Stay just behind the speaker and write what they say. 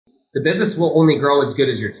the business will only grow as good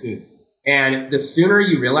as your team. And the sooner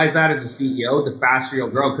you realize that as a CEO, the faster you'll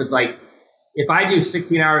grow. Because like, if I do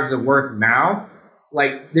 16 hours of work now,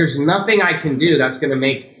 like there's nothing I can do that's going to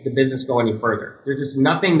make the business go any further. There's just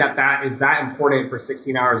nothing that is that important for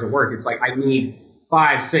 16 hours of work. It's like I need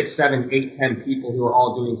 5, 6, 7, 8, 10 people who are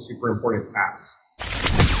all doing super important tasks.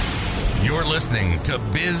 You're listening to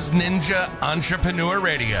Biz Ninja Entrepreneur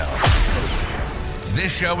Radio.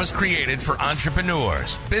 This show was created for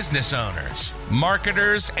entrepreneurs, business owners,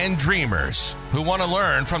 marketers, and dreamers who want to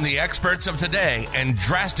learn from the experts of today and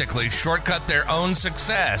drastically shortcut their own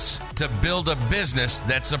success to build a business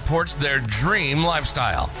that supports their dream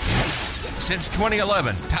lifestyle. Since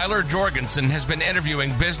 2011, Tyler Jorgensen has been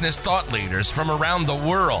interviewing business thought leaders from around the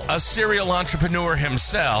world. A serial entrepreneur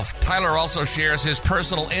himself, Tyler also shares his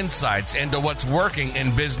personal insights into what's working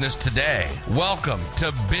in business today. Welcome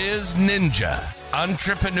to Biz Ninja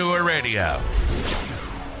Entrepreneur Radio.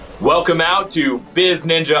 Welcome out to Biz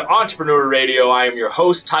Ninja Entrepreneur Radio. I am your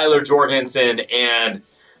host, Tyler Jorgensen, and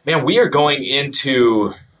man, we are going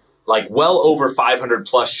into like well over 500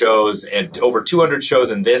 plus shows and over 200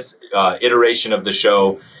 shows in this iteration of the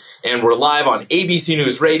show. And we're live on ABC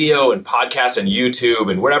News Radio and podcasts and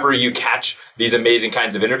YouTube and wherever you catch these amazing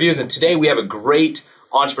kinds of interviews. And today we have a great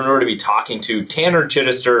entrepreneur to be talking to, Tanner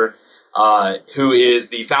Chittister, who is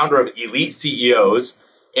the founder of Elite CEOs.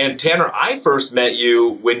 And Tanner, I first met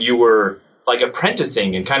you when you were like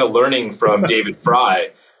apprenticing and kind of learning from David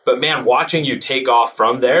Fry. But man, watching you take off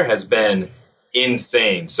from there has been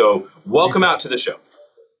insane. So welcome out to the show.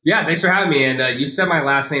 Yeah, thanks for having me. And you said my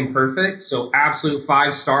last name perfect. So absolute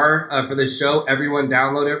 5-star for this show. Everyone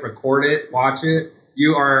download it, record it, watch it.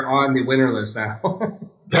 You are on the winner list now.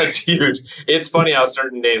 That's huge. It's funny how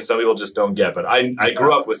certain names some people just don't get, but I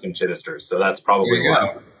grew up with some Chittisters, so that's probably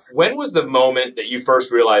why. When was the moment that you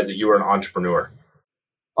first realized that you were an entrepreneur?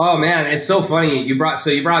 Oh man, it's so funny. You brought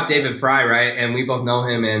up David Fry, right? And we both know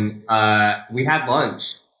him, and we had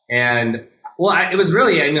lunch. And well, it was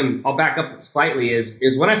really, I'll back up slightly, is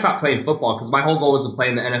when I stopped playing football, because my whole goal was to play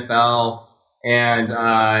in the NFL, and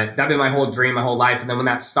that'd been my whole dream, my whole life. And then when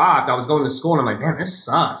that stopped, I was going to school, and I'm like, man, this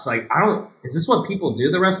sucks. Like, is this what people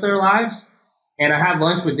do the rest of their lives? And I had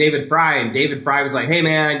lunch with David Fry, and David Fry was like, hey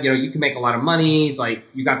man, you can make a lot of money. He's like,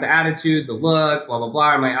 you got the attitude, the look, blah, blah,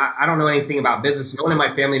 blah. I'm like, I don't know anything about business. No one in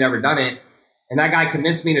my family had ever done it. And that guy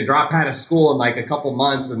convinced me to drop out of school in like a couple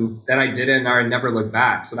months, and then I did it, and I never looked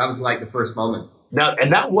back. So that was like the first moment. Now, and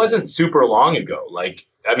that wasn't super long ago. Like,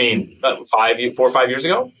 4 or 5 years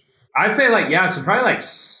ago? I'd say so probably like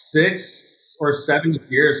 6 or 7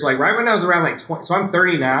 years. So like right when I was around like 20, so I'm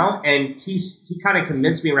 30 now, and he kind of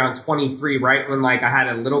convinced me around 23, right when like I had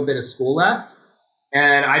a little bit of school left,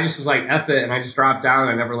 and I just was like, F it, and I just dropped down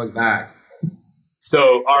and I never looked back.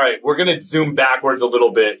 So, all right, we're going to zoom backwards a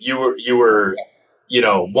little bit. You were,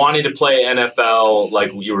 wanting to play NFL,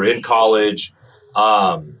 like you were in college.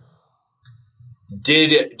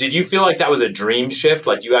 Did you feel like that was a dream shift?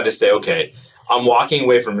 Like you had to say, okay, I'm walking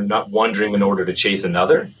away from one dream in order to chase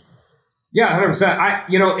another? Yeah, 100%.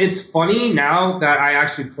 It's funny now that I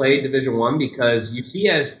actually played Division I, because you see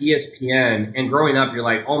as ESPN, and growing up, you're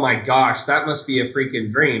like, oh my gosh, that must be a freaking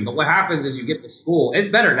dream. But what happens is you get to school. It's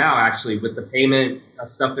better now, actually, with the payment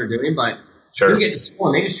stuff they're doing. But sure, you get to school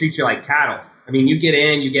and they just treat you like cattle. I mean, you get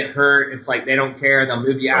in, you get hurt. It's like they don't care. They'll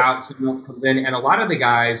move you out. Someone else comes in. And a lot of the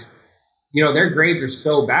guys, their grades are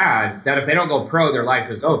so bad that if they don't go pro, their life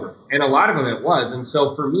is over. And a lot of them it was. And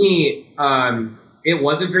so for me, it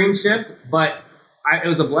was a dream shift, but it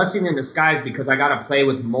was a blessing in disguise, because I got to play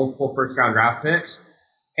with multiple first-round draft picks.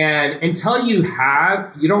 And until you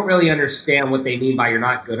don't really understand what they mean by you're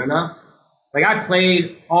not good enough. Like I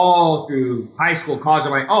played all through high school, college.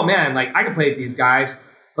 I'm like, oh man, like I can play with these guys.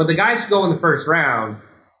 But the guys who go in the first round,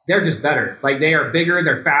 they're just better. Like they are bigger,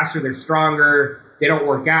 they're faster, they're stronger. They don't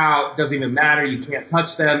work out. Doesn't even matter. You can't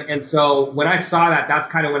touch them. And so when I saw that, that's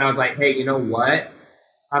kind of when I was like, hey, you know what?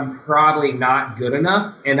 I'm probably not good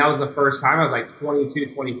enough. And that was the first time. I was like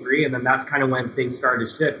 22, 23. And then that's kind of when things started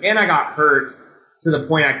to shift. And I got hurt to the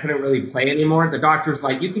point I couldn't really play anymore. The doctor's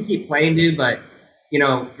like, you can keep playing, dude, but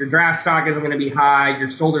your draft stock isn't going to be high. Your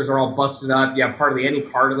shoulders are all busted up. You have hardly any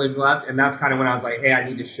cartilage left. And that's kind of when I was like, hey, I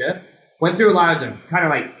need to shift. Went through a lot of kind of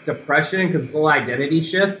like depression, because it's a little identity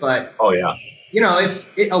shift. But oh yeah,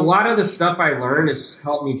 a lot of the stuff I learned has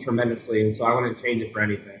helped me tremendously. And so I wouldn't change it for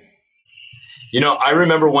anything. I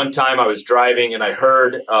remember one time I was driving and I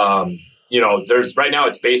heard, there's right now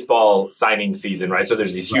it's baseball signing season, right? So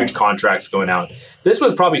there's these huge contracts going out. This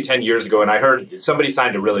was probably 10 years ago, and I heard somebody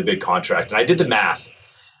signed a really big contract, and I did the math,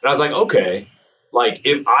 and I was like, okay, like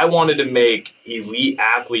if I wanted to make elite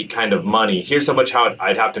athlete kind of money, here's how much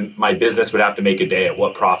my business would have to make a day at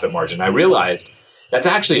what profit margin. I realized that's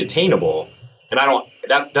actually attainable. And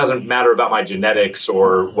that doesn't matter about my genetics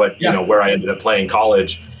or what, where I ended up playing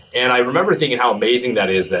college. And I remember thinking how amazing that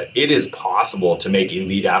it is possible to make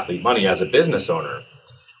elite athlete money as a business owner.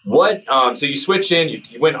 So you switched in,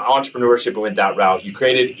 you went entrepreneurship and went that route. You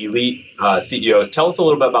created Elite CEOs. Tell us a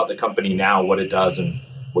little bit about the company now, what it does and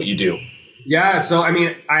what you do. Yeah. So,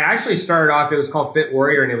 I actually started off, it was called Fit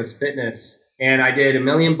Warrior and it was fitness. And I did $1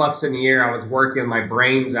 million in a year. I was working my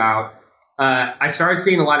brains out. I started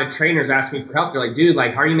seeing a lot of trainers ask me for help. They're like, dude,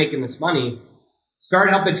 like, how are you making this money?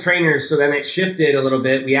 Started helping trainers. So then it shifted a little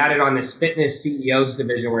bit. We added on this fitness CEOs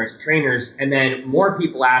division where it's trainers. And then more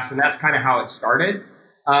people asked, and that's kind of how it started.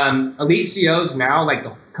 Elite CEOs now, like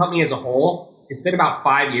the company as a whole, it's been about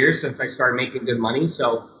 5 years since I started making good money.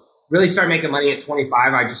 So really started making money at 25.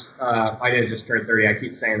 I didn't just turn 30. I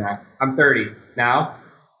keep saying that. I'm 30 now.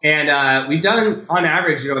 And we've done on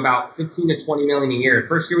average, about 15 to 20 million a year.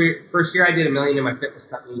 First year I did $1 million in my fitness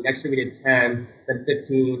company. Next year we did 10, then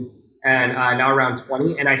 15, and now around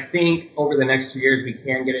 20. And I think over the next 2 years we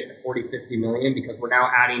can get it to 40, 50 million because we're now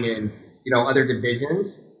adding in, other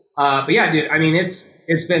divisions. But yeah, dude,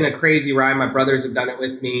 it's been a crazy ride. My brothers have done it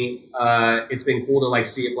with me. It's been cool to like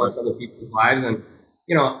see it bless other people's lives. And,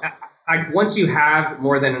 once you have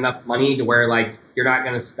more than enough money to where like you're not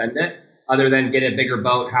going to spend it other than get a bigger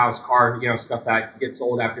boat, house, car, stuff that gets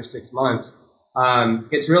sold after 6 months.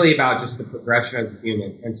 It's really about just the progression as a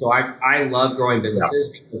human. And so I love growing businesses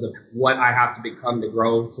because of what I have to become to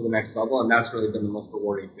grow to the next level. And that's really been the most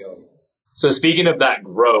rewarding feeling. So speaking of that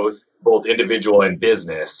growth, both individual and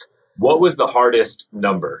business, what was the hardest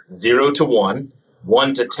number? 0 to 1,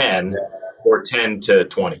 1 to 10, or 10 to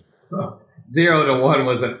 20? 0 to 1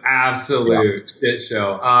 was an absolute shit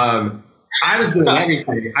show. I was doing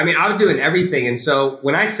everything. I was doing everything. And so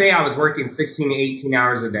when I say I was working 16 to 18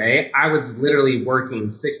 hours a day, I was literally working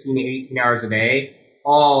 16 to 18 hours a day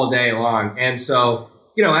all day long. And so,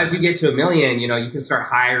 as you get to $1 million, you can start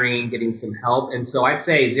hiring, getting some help. And so I'd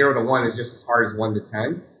say 0 to 1 is just as hard as 1 to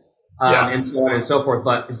 10, and so on and so forth.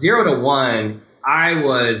 But 0 to 1, I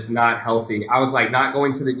was not healthy. I was like not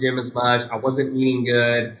going to the gym as much. I wasn't eating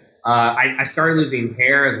good. I started losing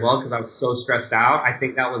hair as well because I was so stressed out. I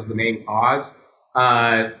think that was the main cause.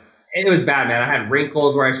 It was bad, man. I had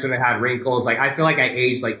wrinkles where I shouldn't have had wrinkles. Like I feel like I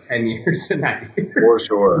aged like 10 years in that year. For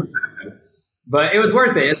sure. But it was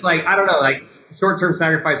worth it. It's like, I don't know, like short-term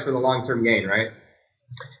sacrifice for the long-term gain, right?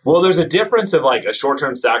 Well, there's a difference of like a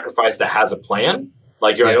short-term sacrifice that has a plan.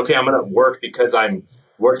 Like you're like, okay, I'm going to work because I'm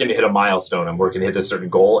working to hit a milestone. I'm working to hit a certain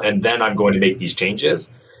goal. And then I'm going to make these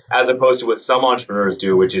changes. As opposed to what some entrepreneurs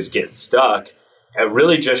do, which is get stuck at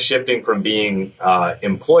really just shifting from being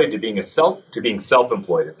employed to being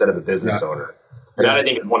self-employed instead of a business owner. And that I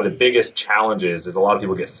think is one of the biggest challenges is a lot of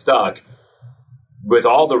people get stuck with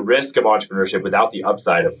all the risk of entrepreneurship without the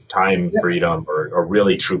upside of time freedom or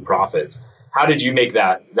really true profits. How did you make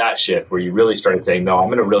that shift where you really started saying, no, I'm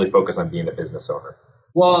going to really focus on being a business owner?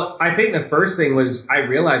 Well, I think the first thing was I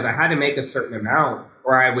realized I had to make a certain amount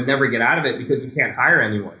or I would never get out of it because you can't hire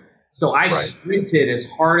anyone. So I sprinted as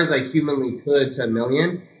hard as I humanly could to $1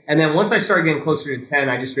 million. And then once I started getting closer to 10,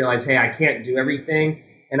 I just realized, hey, I can't do everything.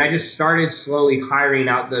 And I just started slowly hiring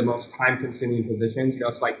out the most time consuming positions. So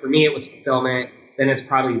like for me, it was fulfillment. Then it's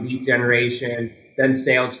probably lead generation, then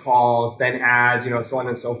sales calls, then ads, so on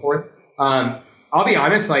and so forth. I'll be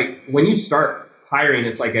honest, like when you start hiring,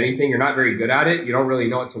 it's like anything, you're not very good at it. You don't really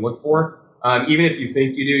know what to look for. Even if you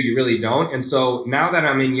think you do, you really don't. And so now that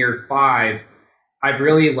I'm in year 5, I've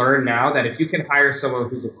really learned now that if you can hire someone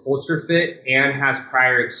who's a culture fit and has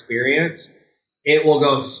prior experience, it will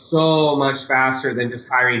go so much faster than just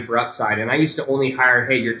hiring for upside. And I used to only hire,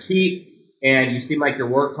 hey, you're cheap and you seem like you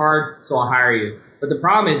work hard, so I'll hire you. But the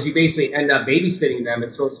problem is you basically end up babysitting them,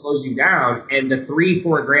 and so it slows you down. And the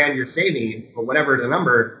 $3-4 grand you're saving, or whatever the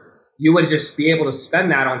number, you would just be able to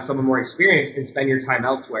spend that on someone more experienced and spend your time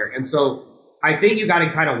elsewhere. And so I think you got to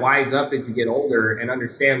kind of wise up as you get older and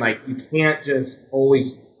understand, like, you can't just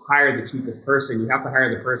always hire the cheapest person. You have to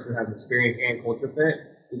hire the person who has experience and culture fit.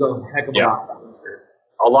 You go a heck of a lot faster.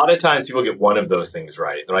 A lot of times people get one of those things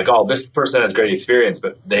right. They're like, oh, this person has great experience,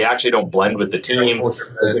 but they actually don't blend with the team.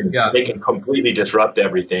 They can completely disrupt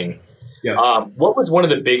everything. Yeah. What was one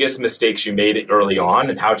of the biggest mistakes you made early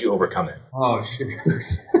on, and how'd you overcome it? Oh, shit.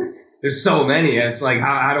 There's so many. It's like,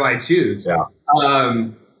 how do I choose? Yeah.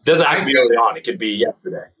 Doesn't have to be early on. It could be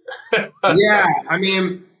yesterday. Yeah.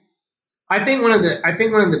 I think one of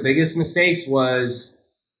the biggest mistakes was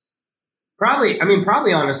probably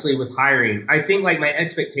honestly with hiring. I think like my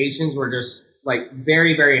expectations were just like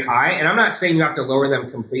very, very high. And I'm not saying you have to lower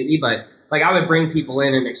them completely, but like I would bring people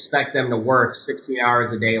in and expect them to work 16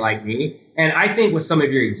 hours a day like me. And I think with some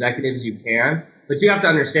of your executives, you can, but you have to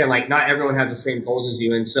understand, like, not everyone has the same goals as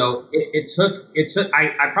you. And so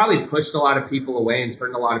I probably pushed a lot of people away and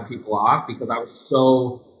turned a lot of people off because I was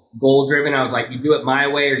so goal driven. I was like, you do it my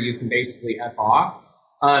way or you can basically F off.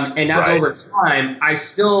 And as over time, I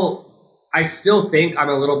still think I'm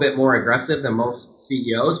a little bit more aggressive than most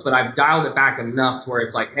CEOs, but I've dialed it back enough to where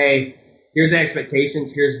it's like, hey, here's the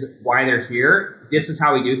expectations. Here's why they're here. This is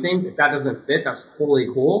how we do things. If that doesn't fit, that's totally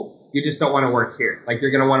cool. You just don't want to work here. Like,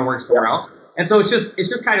 you're going to want to work somewhere else. And so it's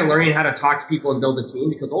just kind of learning how to talk to people and build a team,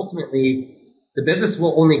 because ultimately the business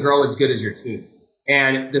will only grow as good as your team.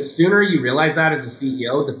 And the sooner you realize that as a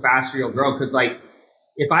CEO, the faster you'll grow. Because like,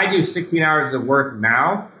 if I do 16 hours of work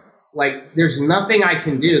now, like, there's nothing I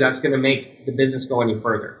can do that's going to make the business go any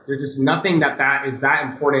further. There's just nothing that is that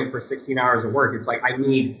important for 16 hours of work. It's like, I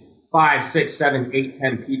need 5, 6, 7, 8,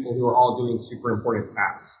 10 people who are all doing super important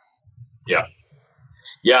tasks. Yeah.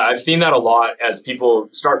 Yeah, I've seen that a lot as people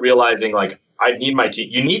start realizing, like, I need my team.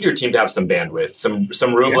 You need your team to have some bandwidth,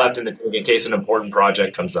 some room left in the tank in case an important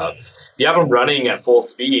project comes up. If you have them running at full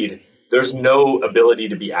speed, there's no ability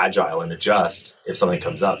to be agile and adjust if something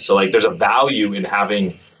comes up. So like, there's a value in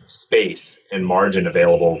having space and margin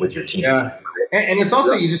available with your team. Yeah. And it's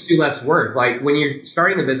also, you just do less work. Like, when you're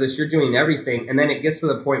starting the business, you're doing everything. And then it gets to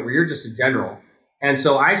the point where you're just a general. And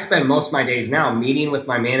so I spend most of my days now meeting with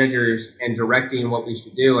my managers and directing what we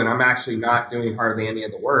should do. And I'm actually not doing hardly any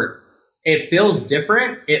of the work. It feels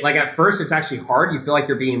different. Like, at first it's actually hard. You feel like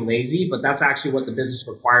you're being lazy, but that's actually what the business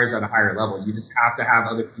requires at a higher level. You just have to have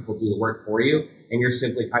other people do the work for you, and you're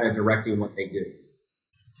simply kind of directing what they do.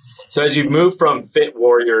 So as you move from Fit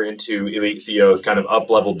Warrior into Elite CEOs, kind of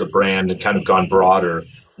up-leveled the brand and kind of gone broader,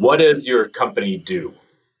 what does your company do?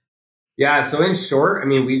 Yeah. So in short, I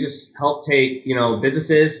mean, we just help take,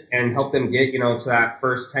 businesses and help them get, to that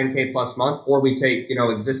first 10K plus month, or we take,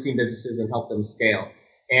 existing businesses and help them scale.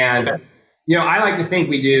 And, I like to think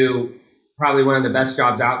we do probably one of the best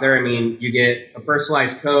jobs out there. I mean, you get a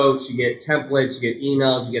personalized coach, you get templates, you get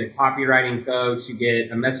emails, you get a copywriting coach, you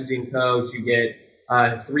get a messaging coach, you get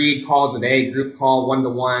 3 calls a day, group call,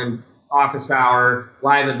 1-to-1, office hour,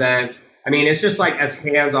 live events. I mean, it's just like as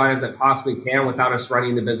hands-on as it possibly can without us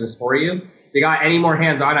running the business for you. If you got any more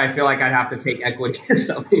hands-on, I feel like I'd have to take equity or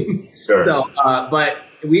something. Sure. So, but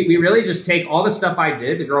we really just take all the stuff I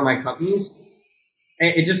did to grow my companies,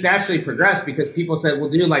 and it just naturally progressed because people said, well,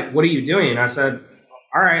 dude, like, what are you doing? And I said,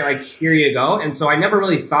 all right, like, here you go. And so I never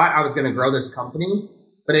really thought I was going to grow this company,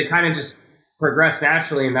 but it kind of just progressed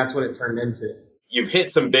naturally, and that's what it turned into. You've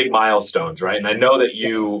hit some big milestones, right? And I know that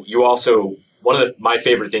you also, one of my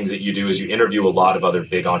favorite things that you do is you interview a lot of other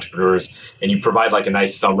big entrepreneurs and you provide like a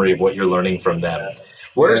nice summary of what you're learning from them.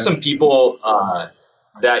 What are some people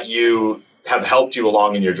that you have helped you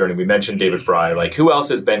along in your journey? We mentioned David Fry. Like, who else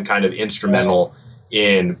has been kind of instrumental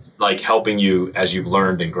in like helping you as you've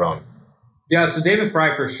learned and grown? Yeah, so David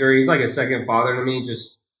Fry for sure. He's like a second father to me.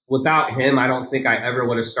 Just without him, I don't think I ever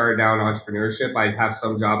would have started down entrepreneurship. I'd have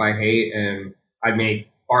some job I hate and I'd make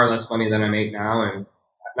far less money than I make now. And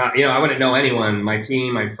not, I wouldn't know anyone, my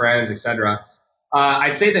team, my friends, etc.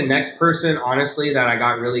 I'd say the next person, honestly, that I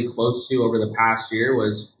got really close to over the past year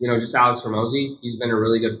was, just Alex Hormozi. He's been a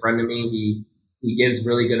really good friend to me. He gives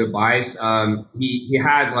really good advice. He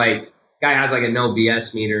has guy has like a no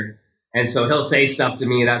BS meter. And so he'll say stuff to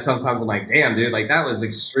me that sometimes I'm like, damn, dude, like that was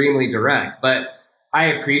extremely direct, but I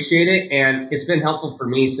appreciate it. And it's been helpful for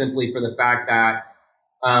me simply for the fact that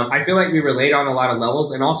I feel like we relate on a lot of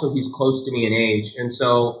levels, and also he's close to me in age. And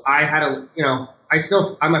so I had I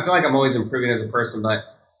feel like I'm always improving as a person, but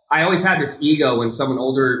I always had this ego when someone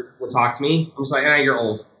older would talk to me. I'm just like, you're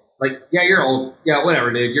old. Like, yeah, you're old. Yeah,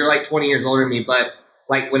 whatever, dude. You're like 20 years older than me. But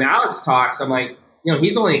like when Alex talks, I'm like,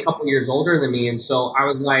 he's only a couple years older than me. And so I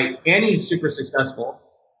was like, and he's super successful.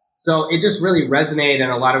 So it just really resonated,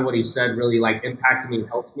 and a lot of what he said really like impacted me and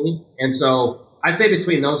helped me. And so I'd say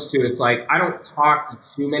between those two, it's like I don't talk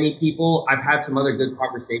to too many people. I've had some other good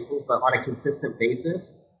conversations, but on a consistent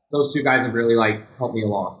basis, those two guys have really like helped me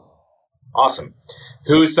along. Awesome.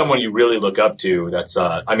 Who's someone you really look up to? That's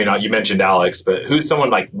you mentioned Alex, but who's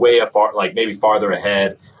someone like maybe farther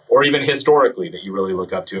ahead, or even historically that you really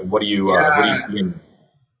look up to? And what do you see?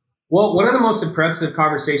 Well, one of the most impressive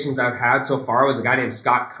conversations I've had so far was a guy named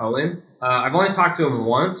Scott Cohen. I've only talked to him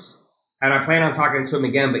once, and I plan on talking to him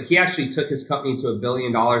again, but he actually took his company to $1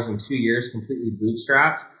 billion in 2 years, completely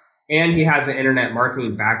bootstrapped. And he has an internet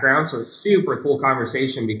marketing background. So it's super cool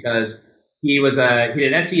conversation because he did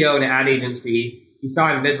SEO and an ad agency. he saw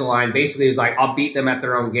Invisalign. Basically, he was like, I'll beat them at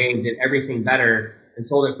their own game, did everything better, and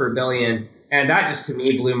sold it for $1 billion. And that just to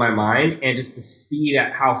me blew my mind, and just the speed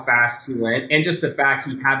at how fast he went, and just the fact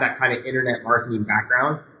he had that kind of internet marketing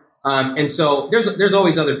background. And so there's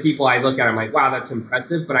always other people I look at, I'm like, wow, that's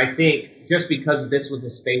impressive. But I think just because this was the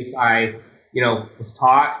space I, was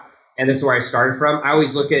taught, and this is where I started from, I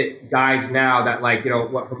always look at guys now that like,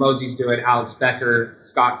 what Hormozi's doing, Alex Becker,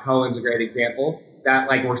 Scott Cohen's a great example, that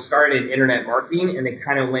like were started in internet marketing and they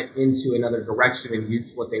kind of went into another direction and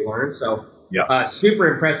used what they learned. So yeah,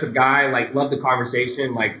 super impressive guy, like loved the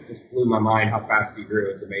conversation, like just blew my mind how fast he grew.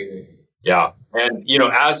 It's amazing. Yeah. And,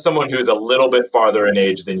 as someone who's a little bit farther in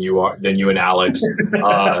age than you and Alex,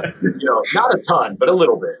 not a ton, but a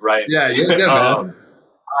little bit, right? Yeah. Man.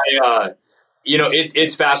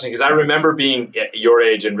 It's fascinating because I remember being your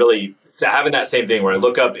age and really having that same thing where I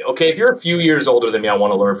look up, okay, if you're a few years older than me, I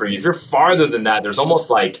want to learn from you. If you're farther than that, there's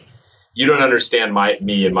almost like you don't understand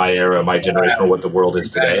me and my era, my generation, or what the world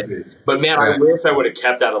is today. But man, I wish I would have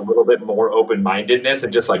kept that a little bit more open-mindedness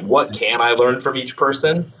and just like, what can I learn from each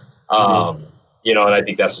person? And I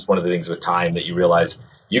think that's just one of the things with time that you realize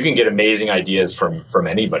you can get amazing ideas from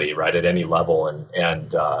anybody, right, at any level.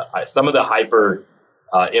 And some of the hyper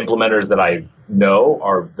implementers that I know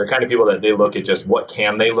are the kind of people that they look at just what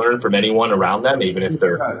can they learn from anyone around them, even if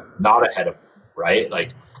they're not ahead of them, right?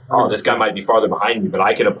 Like, oh, this guy might be farther behind me, but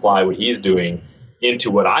I can apply what he's doing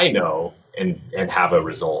into what I know and have a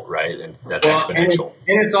result, right? And that's exponential.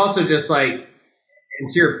 And it's also just like, and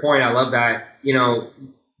to your point, I love that,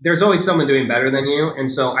 there's always someone doing better than you. And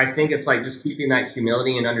so I think it's like just keeping that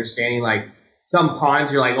humility and understanding, like some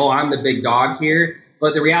ponds, you're like, oh, I'm the big dog here.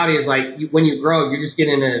 But the reality is like when you grow, you're just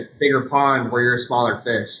getting in a bigger pond where you're a smaller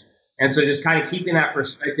fish. And so just kind of keeping that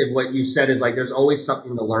perspective, what you said is like, there's always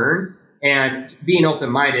something to learn and being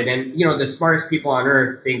open-minded. And, the smartest people on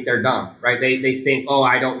earth think they're dumb, right? They think, oh,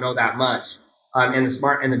 I don't know that much. And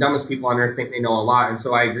the dumbest people on earth think they know a lot. And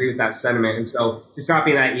so I agree with that sentiment. And so just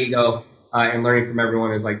dropping that ego and learning from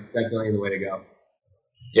everyone is like definitely the way to go.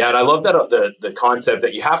 Yeah, and I love that the concept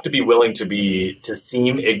that you have to be willing to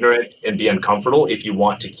seem ignorant and be uncomfortable if you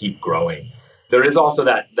want to keep growing. There is also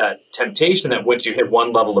that temptation that once you hit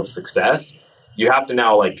one level of success, you have to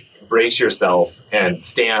now like brace yourself and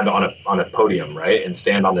stand on a podium, right? And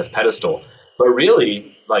stand on this pedestal. But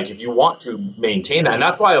really, like if you want to maintain that, and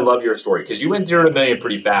that's why I love your story, because you went 0 to $1 million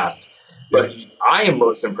pretty fast. But I am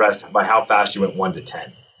most impressed by how fast you went 1 to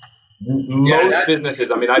 10. Most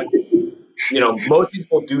businesses, most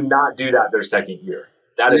people do not do that their second year.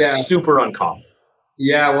 That is super uncommon.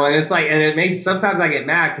 Yeah, well, it's like, and it makes, sometimes I get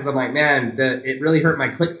mad because I'm like, man, it really hurt my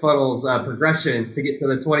ClickFunnels progression to get to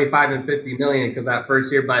the 25 and 50 million because that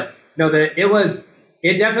first year. But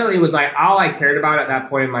it definitely was like, all I cared about at that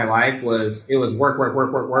point in my life was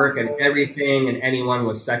work, and everything and anyone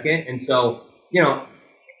was second. And so,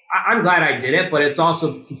 I'm glad I did it, but it's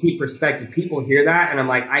also to keep perspective. People hear that and I'm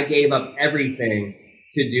like, I gave up everything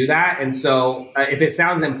to do that. And so if it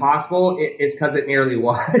sounds impossible, it's because it nearly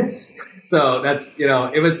was. So that's,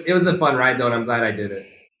 it was a fun ride though. And I'm glad I did it.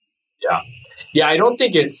 Yeah. Yeah. I don't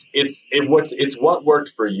think it's what worked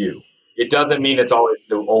for you. It doesn't mean it's always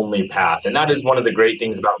the only path. And that is one of the great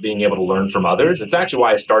things about being able to learn from others. It's actually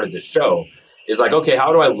why I started this show is like, okay,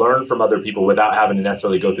 how do I learn from other people without having to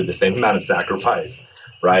necessarily go through the same amount of sacrifice?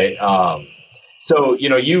 Right. So,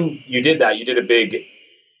 you did that. You did a big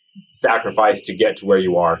sacrifice to get to where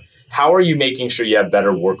you are. How are you making sure you have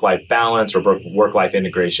better work-life balance or work-life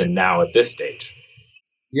integration now at this stage?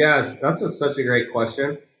 Yes, that's such a great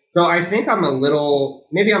question. So I think I'm a little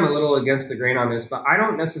against the grain on this, but I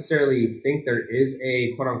don't necessarily think there is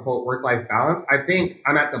a quote unquote work-life balance. I think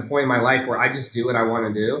I'm at the point in my life where I just do what I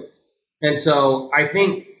want to do. And so I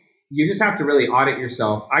think you just have to really audit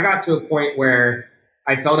yourself. I got to a point where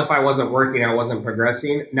I felt if I wasn't working, I wasn't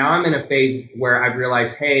progressing. Now I'm in a phase where I've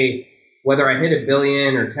realized, hey, whether I hit $1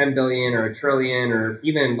 billion or 10 billion or $1 trillion or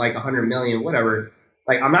even like 100 million, whatever,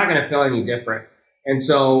 like I'm not going to feel any different. And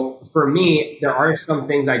so for me, there are some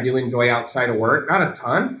things I do enjoy outside of work, not a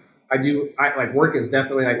ton. I like work is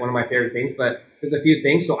definitely like one of my favorite things, but there's a few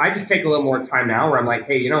things. So I just take a little more time now where I'm like,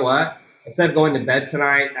 hey, you know what? Instead of going to bed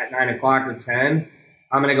tonight at 9 o'clock or 10,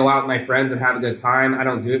 I'm going to go out with my friends and have a good time. I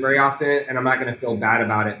don't do it very often and I'm not going to feel bad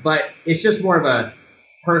about it, but it's just more of a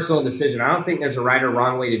personal decision. I don't think there's a right or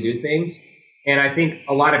wrong way to do things. And I think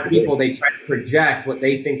a lot of people, they try to project what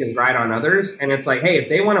they think is right on others. And it's like, hey, if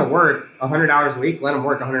they want to work 100 hours a week, let them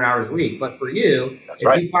work 100 hours a week. But for you,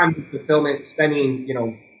 if you find fulfillment spending,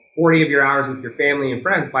 40 of your hours with your family and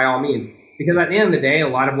friends, by all means, because at the end of the day, a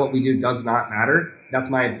lot of what we do does not matter.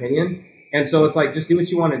 That's my opinion. And so it's like, just do what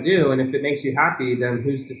you want to do. And if it makes you happy, then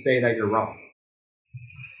who's to say that you're wrong?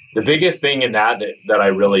 The biggest thing in that I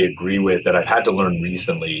really agree with, that I've had to learn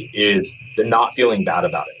recently, is the not feeling bad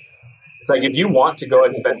about it. It's like, if you want to go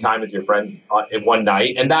and spend time with your friends in one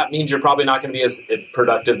night, and that means you're probably not going to be as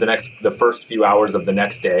productive the first few hours of the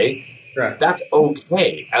next day. Correct. That's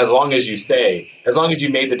okay, as long as you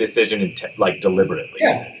made the decision deliberately.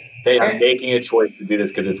 Yeah. Hey, I'm making a choice to do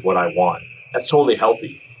this because it's what I want. That's totally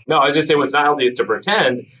healthy. No, I was just saying, what's not healthy is to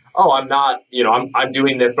pretend, oh, I'm not, I'm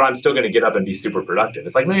doing this, but I'm still going to get up and be super productive.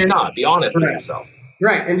 It's like, no, you're not. Be honest with yourself.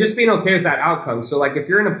 Right. And just being okay with that outcome. So like, if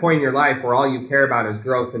you're in a point in your life where all you care about is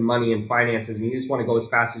growth and money and finances, and you just want to go as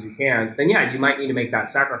fast as you can, then yeah, you might need to make that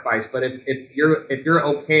sacrifice. But if you're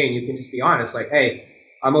okay and you can just be honest, like, hey,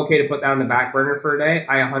 I'm okay to put that on the back burner for a day,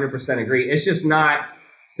 I 100% agree. It's just not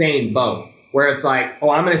saying both, where it's like, oh,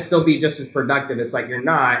 I'm going to still be just as productive. It's like, you're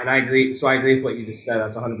not. And I agree. So I agree with what you just said.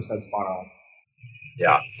 That's 100% spot on.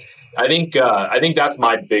 Yeah. I think that's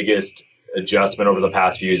my biggest adjustment over the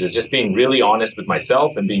past few years, is just being really honest with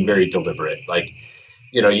myself and being very deliberate. Like,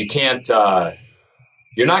 you can't,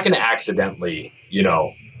 you're not going to accidentally,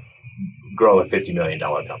 grow a $50 million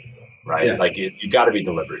company, right? Yeah. Like, you got to be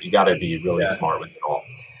deliberate. You got to be really smart with it all.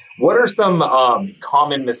 What are some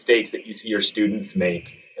common mistakes that you see your students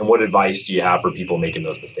make, and what advice do you have for people making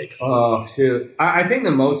those mistakes? Oh, shoot. I think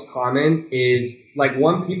the most common is, like,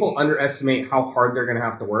 one, people underestimate how hard they're going to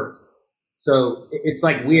have to work. So it's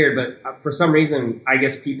like weird, but for some reason, I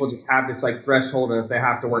guess people just have this like threshold, and if they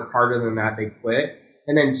have to work harder than that, they quit.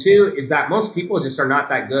 And then two is that most people just are not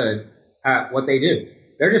that good at what they do.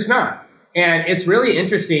 They're just not. And it's really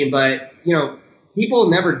interesting, but people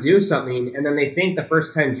never do something and then they think the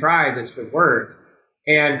first 10 tries it should work.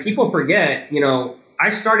 And people forget, I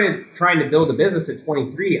started trying to build a business at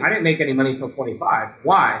 23. I didn't make any money until 25.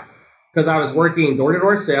 Why? Because I was working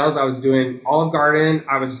door-to-door sales. I was doing Olive Garden.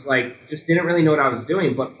 I was like, just didn't really know what I was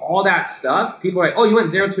doing. But all that stuff, people are like, oh, you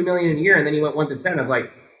went 0 to $1 million in a year and then you went 1 to 10. I was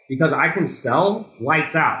like, because I can sell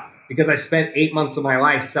lights out. Because I spent 8 months of my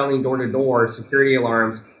life selling door-to-door security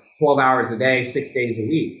alarms, 12 hours a day, 6 days a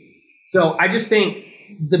week. So I just think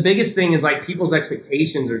the biggest thing is like people's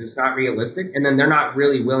expectations are just not realistic. And then they're not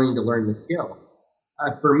really willing to learn the skill.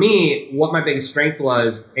 For me, what my biggest strength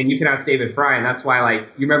was, and you can ask David Fry, and that's why, like,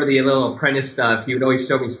 you remember the little apprentice stuff, he would always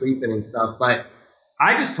show me sleeping and stuff. But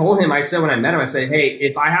I just told him, I said, when I met him, I said, hey,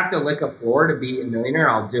 if I have to lick a floor to be a millionaire,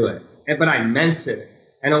 I'll do it. But I meant it.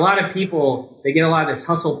 And a lot of people, they get a lot of this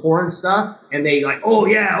hustle porn stuff, and they like, oh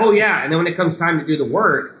yeah. And then when it comes time to do the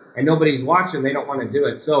work and nobody's watching, they don't want to do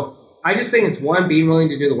it. So I just think it's one, being willing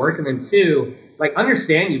to do the work, and then two, like,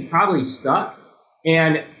 understand you probably suck.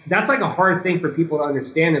 And that's like a hard thing for people to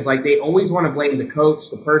understand, is like they always want to blame the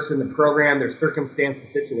coach, the person, the program, their circumstance, the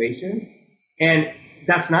situation. And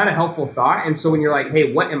that's not a helpful thought. And so when you're like,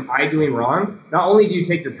 hey, what am I doing wrong? Not only do you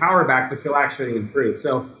take your power back, but you'll actually improve.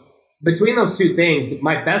 So between those two things,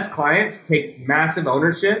 my best clients take massive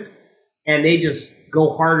ownership and they just go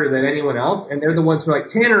harder than anyone else. And they're the ones who are like,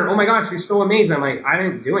 Tanner, oh my gosh, you're so amazing. I'm like, I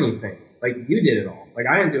didn't do anything. Like, you did it all. Like,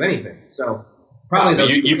 I didn't do anything. So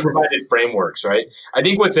probably you provided frameworks, right? I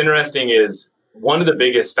think what's interesting is one of the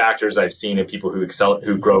biggest factors I've seen in people who excel,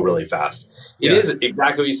 who grow really fast. It is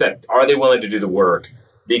exactly what you said. Are they willing to do the work?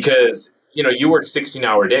 Because, you work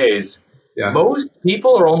 16-hour days. Yeah. Most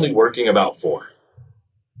people are only working about 4.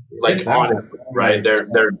 Like, honestly, right?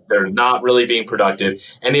 They're not really being productive.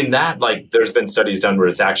 And in that, like, there's been studies done where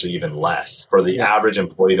it's actually even less. For the average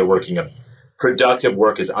employee, they're working productive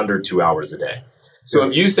work is under 2 hours a day. So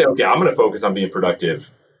if you say, okay, I'm going to focus on being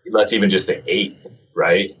productive, let's even just say 8,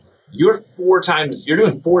 right? You're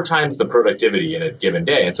doing 4 times the productivity in a given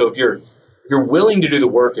day. And so if you're willing to do the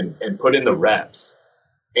work and put in the reps,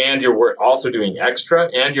 and you're also doing extra,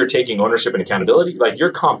 and you're taking ownership and accountability, like,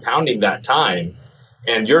 you're compounding that time,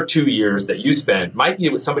 and your 2 years that you spent might be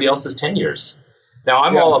with somebody else's 10 years. Now,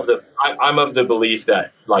 I'm of the belief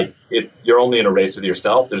that, like, you're only in a race with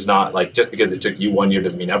yourself. There's not, like, just because it took you 1 year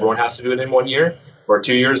doesn't mean everyone has to do it in 1 year or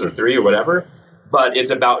 2 years or 3 or whatever. But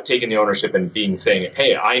it's about taking the ownership and saying,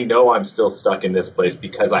 hey, I know I'm still stuck in this place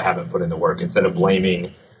because I haven't put in the work, instead of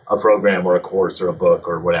blaming a program or a course or a book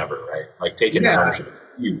or whatever, right? Like, taking the ownership is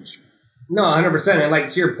huge. No, 100%. And like,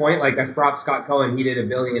 to your point, like, I brought Scott Cohen, he did $1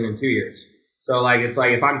 billion in 2 years. So like, it's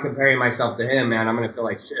like, if I'm comparing myself to him, man, I'm going to feel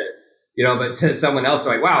like shit. But to someone else,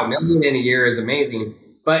 like, wow, $1 million in a year is amazing.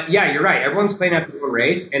 But yeah, you're right. Everyone's playing at their own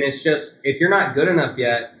race. And it's just, if you're not good enough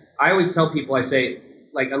yet, I always tell people, I say,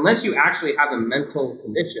 like, unless you actually have a mental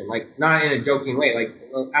condition, like, not in a joking way, like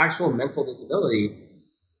actual mental disability,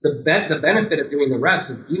 the benefit of doing the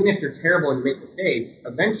reps is, even if you're terrible and you make mistakes,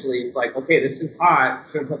 eventually it's like, okay, this is hot,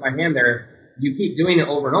 shouldn't put my hand there. You keep doing it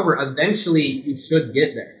over and over. Eventually you should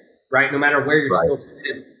get there, right? No matter where your skill set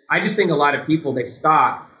is. I just think a lot of people, they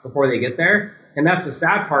stop before they get there. And that's the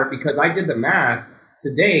sad part, because I did the math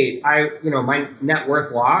to date. My net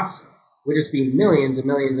worth loss would just be millions and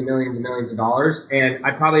millions and millions and millions of dollars. And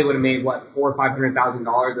I probably would have made $400,000 or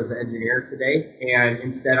 $500,000 as an engineer today. And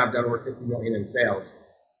instead I've done over 50 million in sales.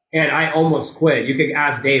 And I almost quit. You could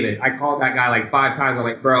ask David. I called that guy like 5 times. I'm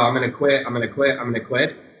like, bro, I'm going to quit. I'm going to quit. I'm going to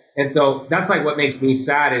quit. And so that's like what makes me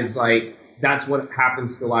sad, is like, that's what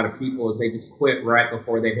happens to a lot of people, is they just quit right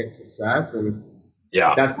before they hit success. And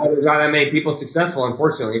that's why there's not that many people successful.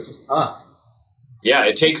 Unfortunately, it's just tough. Yeah,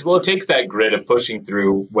 it takes that grit of pushing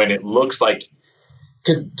through when it looks like,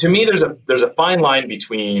 because to me, there's a fine line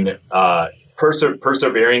between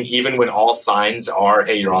persevering even when all signs are,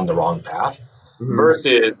 hey, you're on the wrong path,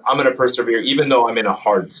 versus I'm going to persevere even though I'm in a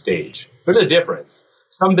hard stage. There's a difference.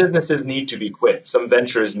 Some businesses need to be quit. Some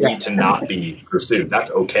ventures need to not be pursued.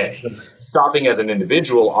 That's okay. Stopping as an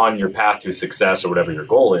individual on your path to success or whatever your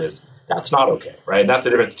goal is, that's not okay, right? And that's the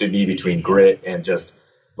difference to me between grit and just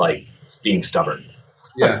like being stubborn.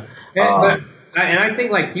 Yeah. And I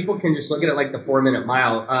think like people can just look at it like the 4-minute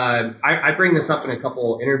mile. I bring this up in a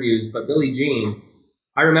couple interviews, but Billy Jean,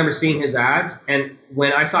 I remember seeing his ads. And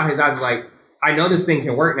when I saw his ads, like, I know this thing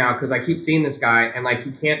can work now because I keep seeing this guy and like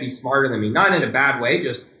he can't be smarter than me. Not in a bad way,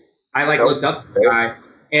 just I looked up to the guy.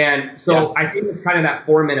 And so I think it's kind of that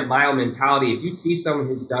 4-minute mile mentality. If you see someone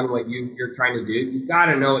who's done what you're trying to do, you got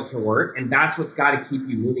to know it can work. And that's what's got to keep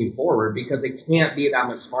you moving forward, because they can't be that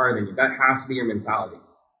much smarter than you. That has to be your mentality.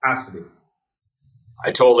 Has to be.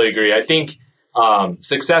 I totally agree. I think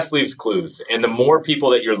success leaves clues, and the more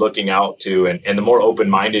people that you're looking out to and the more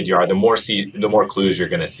open-minded you are, the more clues you're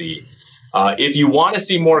going to see. If you want to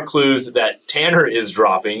see more clues that Tanner is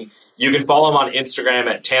dropping, you can follow him on Instagram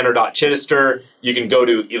at tanner.chittister. You can go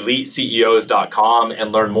to eliteceos.com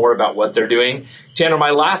and learn more about what they're doing. Tanner, my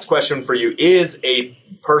last question for you is a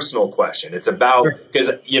personal question. It's about, because,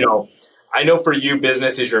 I know for you,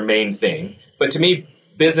 business is your main thing, but to me,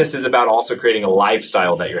 business is about also creating a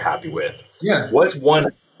lifestyle that you're happy with. Yeah. What's one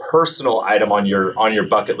personal item on your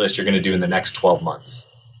bucket list you're going to do in the next 12 months?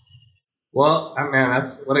 Well, man,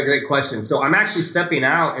 what a great question. So I'm actually stepping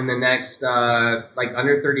out in the next,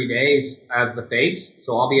 under 30 days as the face.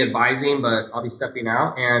 So I'll be advising, but I'll be stepping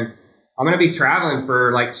out, and I'm going to be traveling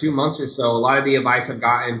for like 2 months or so. A lot of the advice I've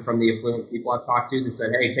gotten from the affluent people I've talked to, they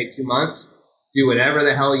said, hey, take 2 months, do whatever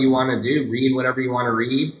the hell you want to do, read whatever you want to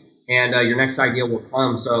read, and your next idea will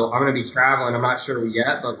come. So I'm going to be traveling. I'm not sure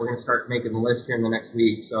yet, but we're going to start making the list here in the next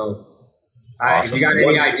week. So awesome. If you got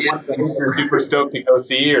any ideas, super stoked to go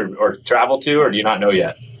see or travel to, or do you not know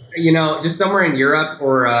yet? Just somewhere in Europe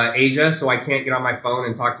or Asia, so I can't get on my phone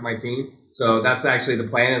and talk to my team. So that's actually the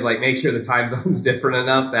plan, is like make sure the time zone's different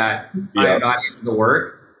enough that I'm not into the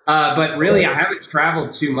work. But really, I haven't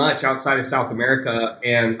traveled too much outside of South America,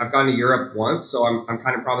 and I've gone to Europe once, so I'm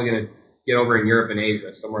kind of probably going to get over in Europe and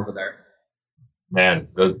Asia, somewhere over there. Man,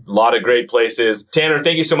 there's a lot of great places. Tanner,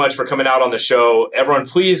 thank you so much for coming out on the show. Everyone,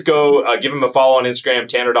 please go give him a follow on Instagram,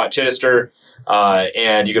 tanner.chittister,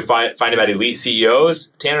 and you can find him at Elite CEOs.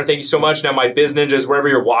 Tanner, thank you so much. Now, my Biz Ninjas, wherever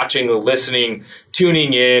you're watching, listening,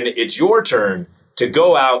 tuning in, it's your turn to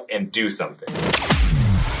go out and do something.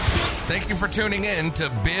 Thank you for tuning in to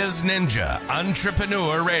Biz Ninja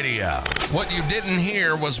Entrepreneur Radio. What you didn't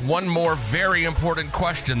hear was one more very important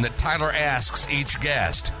question that Tyler asks each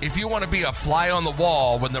guest. If you want to be a fly on the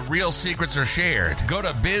wall when the real secrets are shared, go to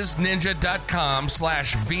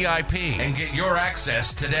bizninja.com/VIP and get your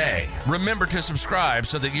access today. Remember to subscribe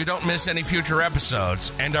so that you don't miss any future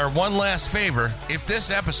episodes. And our one last favor, if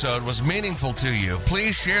this episode was meaningful to you,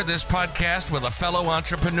 please share this podcast with a fellow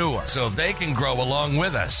entrepreneur so they can grow along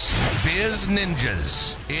with us. Biz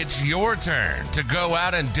Ninjas, it's your turn to go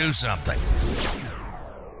out and do something.